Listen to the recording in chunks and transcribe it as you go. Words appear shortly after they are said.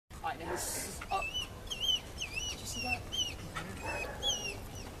Right, now his, did you see that?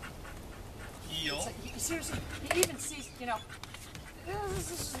 Heel. Like, seriously, he even sees, you know,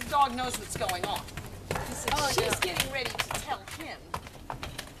 this dog knows what's going on. He said, she's getting ready to tell him.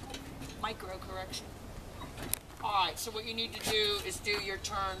 Micro correction. All right, so what you need to do is do your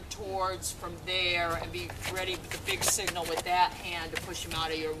turn towards from there and be ready with the big signal with that hand to push him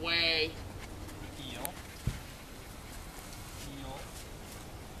out of your way. Heel. Heel. All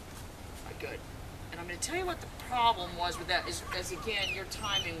right, good. And I'm going to tell you what the problem was with that is again, your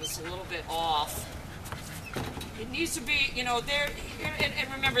timing was a little bit off. It needs to be, you know,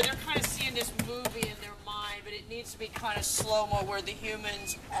 and remember, they're kind of seeing this movie in their mind, but it needs to be kind of slow-mo where the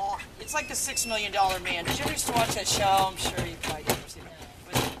humans are. It's like the $6 Million Man. Did you ever used to watch that show? I'm sure you probably never seen it.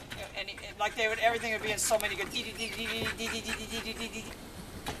 And like everything would be in so many good.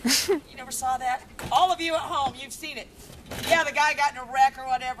 You never saw that? All of you at home, you've seen it. Yeah, the guy got in a wreck or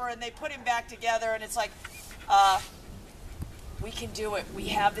whatever, and they put him back together, and it's like, we can do it. We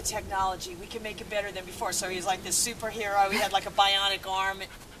have the technology. We can make it better than before. So he's like this superhero. He had like a bionic arm.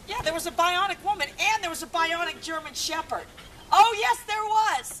 Yeah, there was a bionic woman, and there was a bionic German Shepherd. Oh, yes, there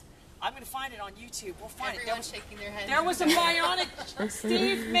was. I'm going to find it on YouTube. We'll find it. Shaking their head. There was a bionic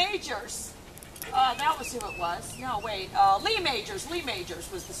Steve Majors. That was who it was. No, wait. Lee Majors. Lee Majors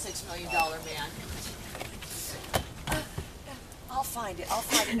was the $6 Million Man. I'll find it. I'll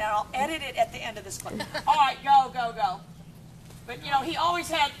find it, and I'll edit it at the end of this clip. All right, go, go, go. But, you know, he always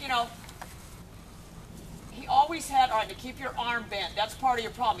had, you know, all right, to keep your arm bent. That's part of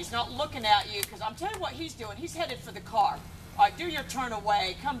your problem. He's not looking at you, because I'm telling you what he's doing. He's headed for the car. All right, do your turn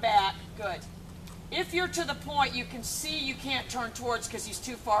away. Come back. Good. If you're to the point you can see you can't turn towards because he's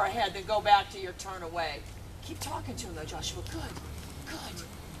too far ahead, then go back to your turn away. Keep talking to him, though, Joshua. Good, good,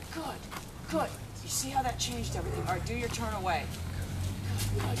 good, good. You see how that changed everything? All right, do your turn away.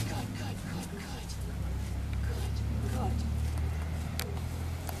 Good, good, good, good, good, good, good.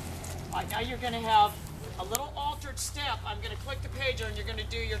 All right, now you're going to have a little altered step. I'm going to click the pager, and you're going to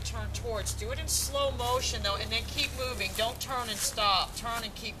do your turn towards. Do it in slow motion, though, and then keep moving. Don't turn and stop. Turn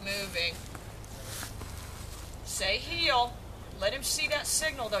and keep moving. Say heel. Let him see that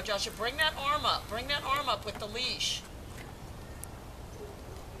signal, though, Joshua. Bring that arm up. Bring that arm up with the leash.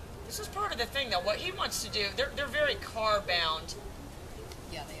 This is part of the thing, though. What he wants to do, they're very car-bound.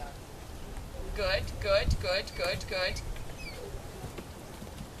 Yeah, they are. Good, good, good, good, good.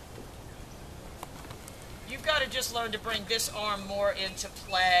 You've got to just learn to bring this arm more into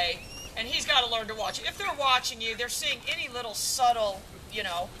play. And he's got to learn to watch. If they're watching you, they're seeing any little subtle, you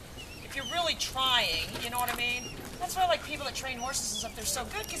know, if you're really trying, you know what I mean? That's why, like, people that train horses and stuff, they're so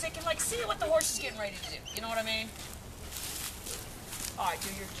good, because they can, like, see what the horse is getting ready to do. You know what I mean? All right, do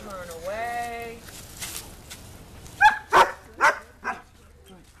your turn away.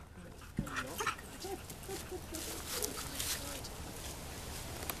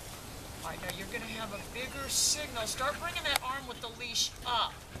 All right, now you're going to have a bigger signal. Start bringing that arm with the leash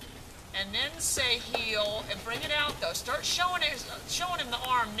up. And then say heel, and bring it out, though. Start showing him the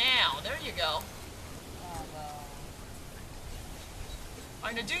arm now. There you go. All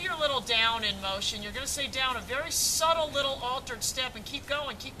right, now do your little down in motion. You're going to say down, a very subtle little altered step, and keep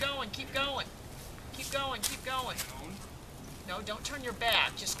going, keep going, keep going. Keep going, keep going. No, don't turn your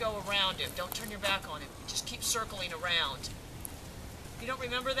back. Just go around him. Don't turn your back on him. Just keep circling around. You don't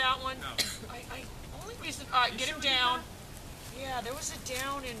remember that one? No. Only reason, all right, get him down. Yeah, there was a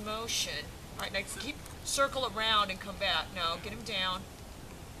down in motion. All right, now keep circle around and come back. No, get him down.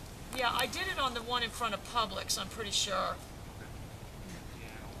 Yeah, I did it on the one in front of Publix, I'm pretty sure.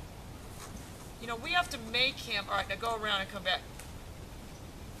 You know, we have to make him. All right, now go around and come back.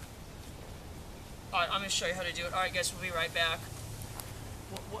 All right, I'm going to show you how to do it. All right, guys, we'll be right back.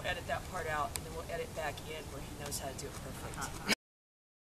 We'll edit that part out, and then we'll edit back in where he knows how to do it perfect.